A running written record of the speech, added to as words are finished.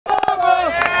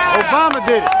Obama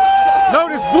did it.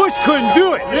 Notice Bush couldn't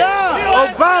do it. Yeah.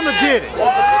 Obama did it.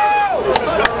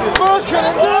 Bush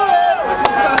couldn't do it.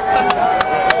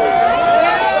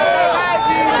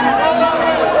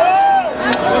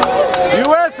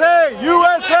 USA,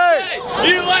 USA,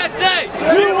 USA,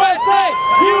 USA,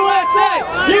 USA,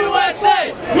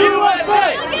 USA, USA,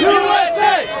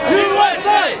 USA,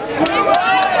 USA.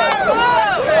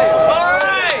 All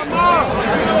right.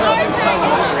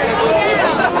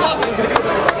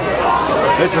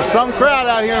 This is some crowd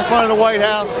out here in front of the White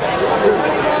House.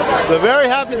 It's a very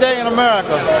happy day in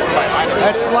America.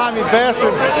 That slimy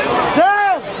bastard,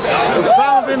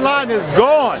 Osama bin Laden, is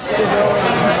gone.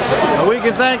 And we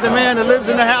can thank the man that lives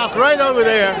in the house right over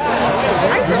there.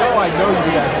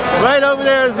 Right over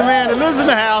there is the man that lives in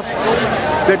the house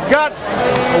that got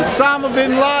Osama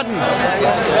bin Laden.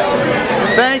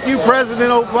 Thank you,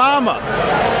 President Obama.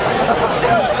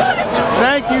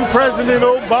 Thank you, President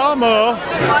Obama.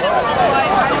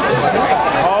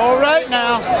 All right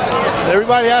now,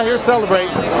 everybody out here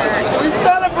celebrating. We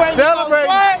celebrate. Celebrate.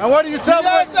 And what do you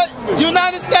celebrate?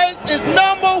 United States is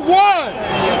 #1.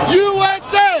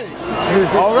 USA.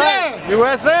 All right. Yes.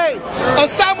 USA.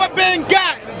 Osama bin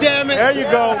got. Damn it. There you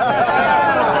go.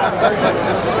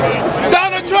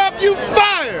 Donald Trump, you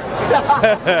fired.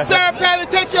 Sarah Palin,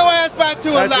 take your ass back to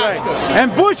That's Alaska. right.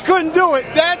 And Bush couldn't do it.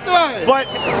 That's right. But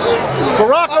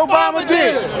Barack Obama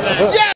did. Yeah.